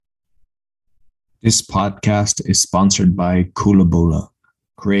This podcast is sponsored by Kulabula,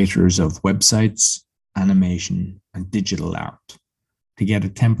 creators of websites, animation, and digital art. To get a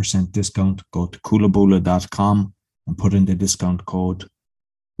 10% discount, go to kulabula.com and put in the discount code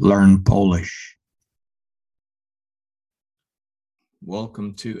Learn Polish.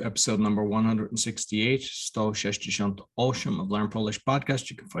 Welcome to episode number 168, 168 of Learn Polish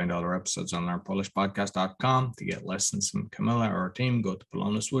Podcast. You can find all our episodes on learnpolishpodcast.com. To get lessons from Camilla or our team, go to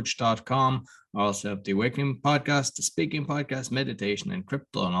polonaswitch.com. I also have the Awakening Podcast, the Speaking Podcast, Meditation, and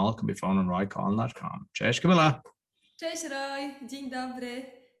Crypto, and all can be found on roycon.com. Cześć Camilla. Cześć Roy, dzień dobry.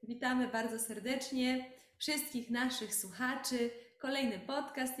 Witamy bardzo serdecznie wszystkich naszych słuchaczy. Kolejny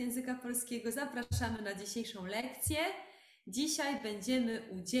podcast języka polskiego. Zapraszamy na dzisiejszą lekcję. Dzisiaj będziemy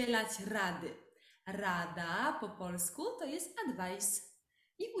udzielać rady. Rada po polsku to jest advice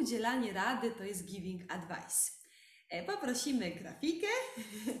i udzielanie rady to jest giving advice. Poprosimy grafikę.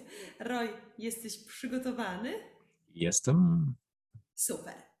 Roy, jesteś przygotowany? Jestem.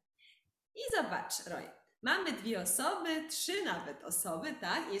 Super. I zobacz, Roy, mamy 2 osoby, 3 nawet osoby,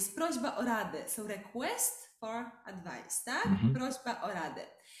 tak? Jest prośba o radę. So request for advice, tak? Prośba o radę.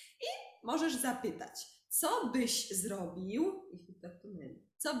 I możesz zapytać, co byś zrobił,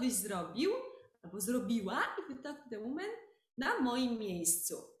 co byś zrobił albo zrobiła, if you talk to the woman, na moim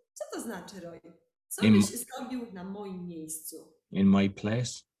miejscu. Co to znaczy, Roy? Co byś zrobił na moim miejscu? In my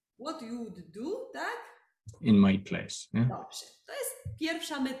place. What you would do, tak? In my place. Yeah? Dobrze. To jest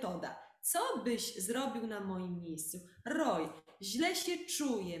pierwsza metoda. Co byś zrobił na moim miejscu? Roy, źle się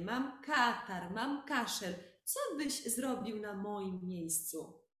czuję, mam katar, mam kaszel. Co byś zrobił na moim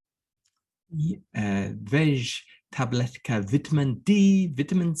miejscu? Weź tabletkę witamin D,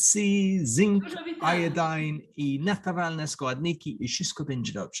 witamin C, zink, iodine i naturalne składniki i wszystko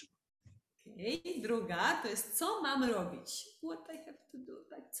będzie dobrze. Okay. Druga to jest co mam robić? What I have to do?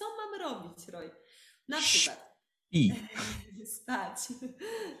 Tak? Co mam robić, Roy? Na przykład spać.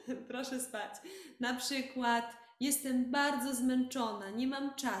 Proszę spać. Na przykład jestem bardzo zmęczona, nie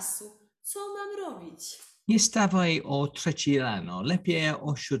mam czasu. Co mam robić? Nie stawaj o 3 rano, lepiej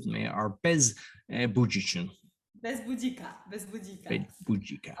o 7 albo bez budzika. Bez budzika. Bez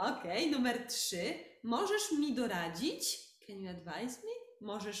budzika. Okej, numer 3. Możesz mi doradzić? Can you advise me?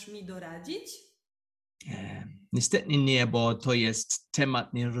 Możesz mi doradzić? Niestety nie, bo to jest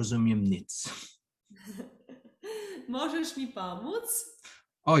temat, nie rozumiem nic. Możesz mi pomóc?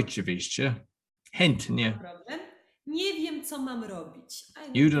 Oczywiście. Chętnie. No problem. Nie wiem, co mam robić.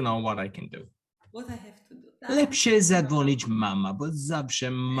 You don't know what I can do. What I have to do. Tak? Lepsze zadzwonić mama, bo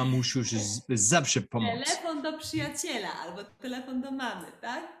zawsze mamusiu zawsze pomoże. Telefon do przyjaciela albo telefon do mamy,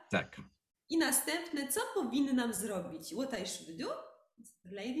 tak? Tak. I następne, co powinnam zrobić? What I should do?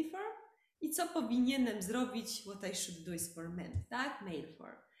 Lady for. I co powinienem zrobić? What I should do is for men, tak? Male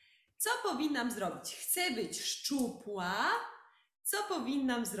for. Co powinnam zrobić? Chcę być szczupła. Co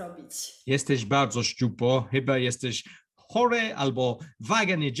powinnam zrobić? Jesteś bardzo szczupła, chyba jesteś chory, albo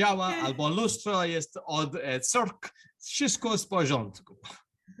waga nie działa, albo lustro jest od sork. Wszystko w porządku.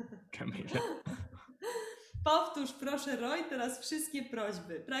 Kamila. Powtórz proszę, Roy, teraz wszystkie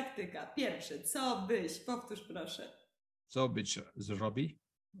prośby. Praktyka. Pierwsze, co byś? Powtórz proszę. Co byś zrobiła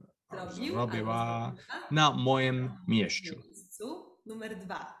na moim miejscu? Numer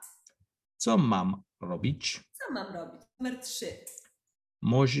 2. Co mam robić? Co mam robić? Numer 3.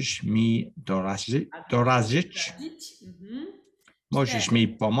 Możesz mi doradzić? Możesz 4. mi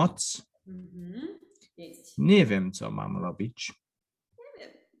pomóc? 5. Nie wiem, co mam robić. Nie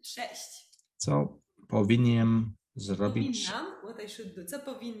wiem. 6. Co powinienem zrobić? What I should do. Co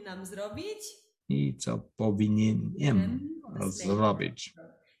powinnam zrobić? I co powinienem zrobić.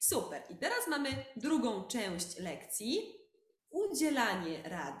 Super. I teraz mamy drugą część lekcji. Udzielanie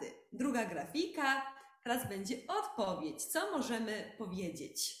rady. Druga grafika. Teraz będzie odpowiedź. Co możemy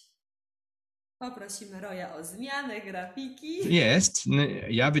powiedzieć? Poprosimy Roya o zmianę grafiki. Jest.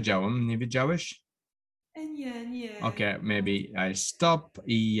 Ja widziałem. Nie widziałeś? Nie. Okay, maybe I stop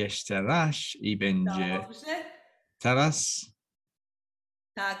i jeszcze raz i będzie. Dobrze. Teraz?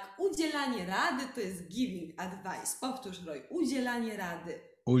 Tak, udzielanie rady to jest giving advice. Powtórz, Roy. Udzielanie rady.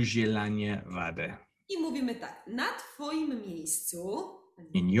 Udzielanie rady. I mówimy tak. Na twoim miejscu.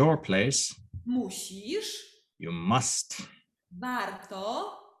 In your place. Musisz. You must.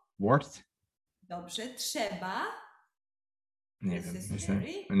 Warto. Worth. Dobrze. Trzeba. Nie wiem.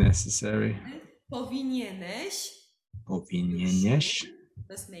 Necessary. Powinieneś.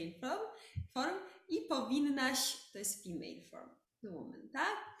 To jest male form. I powinnaś. To jest female form. The woman,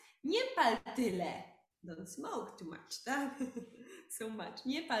 tak? Nie pal tyle. Don't smoke too much, tak? So much.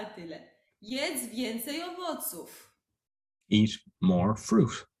 Nie pal tyle. Jedz więcej owoców. Eat more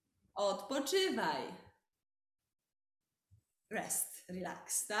fruit. Odpoczywaj. Rest,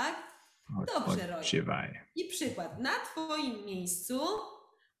 relax, tak? Dobrze, Roy. Odpoczywaj. I przykład. Na twoim miejscu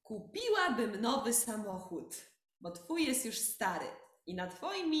kupiłabym nowy samochód, bo twój jest już stary. I na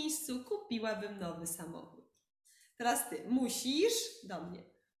twoim miejscu kupiłabym nowy samochód. Teraz ty musisz do mnie.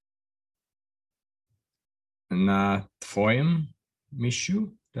 Na twoim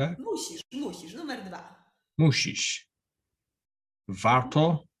miejscu, tak? Musisz. Numer 2. Musisz.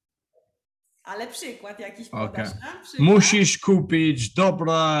 Warto. Ale przykład jakiś podasz nam? Przykład? Musisz kupić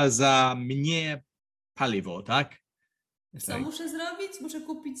dobre za mnie paliwo, tak? Co muszę zrobić? Muszę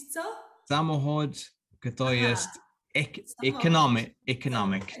kupić co? Samochód, to jest economic,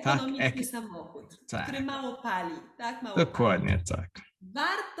 tak? Ekonomiczny samochód, który mało pali, tak? Dokładnie pali. tak.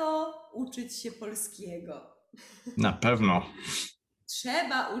 Warto uczyć się polskiego. Na pewno.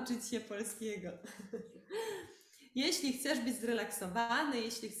 Trzeba uczyć się polskiego. Jeśli chcesz być zrelaksowany,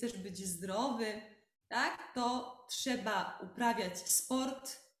 jeśli chcesz być zdrowy, tak, to trzeba uprawiać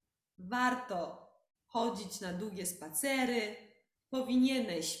sport. Warto chodzić na długie spacery.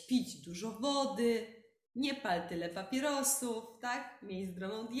 Powinieneś pić dużo wody. Nie pal tyle papierosów, tak? Miej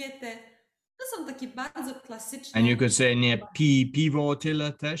zdrową dietę. To są takie bardzo klasyczne... And you could say nie pij piwo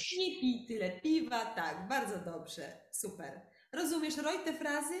tyle też? Nie pij tyle piwa, tak, bardzo dobrze, super. Rozumiesz, Roy, te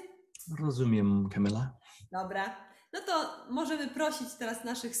frazy? Rozumiem, Kamila. Dobra, no to możemy prosić teraz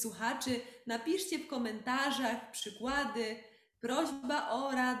naszych słuchaczy, napiszcie w komentarzach przykłady, prośba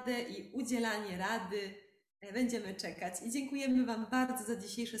o radę i udzielanie rady. Będziemy czekać i dziękujemy Wam bardzo za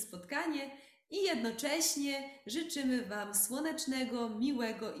dzisiejsze spotkanie i jednocześnie życzymy Wam słonecznego,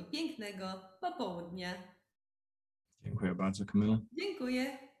 miłego i pięknego popołudnia. Dziękuję bardzo, Kamila.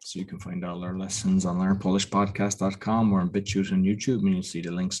 Dziękuję. So you can find all our lessons on learnpolishpodcast.com or on BitChute on YouTube, and you'll see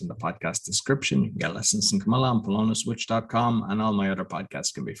the links in the podcast description. You can get lessons from Camilla on polonaswitch.com, and all my other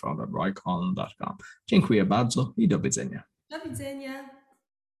podcasts can be found at roycollin.com. Dziękuję bardzo i do widzenia. Do widzenia.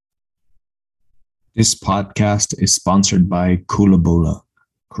 This podcast is sponsored by Kulabula,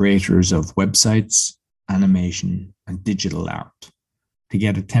 creators of websites, animation, and digital art. To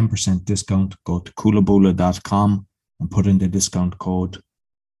get a 10% discount, go to kulabula.com and put in the discount code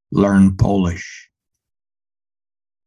Learn Polish.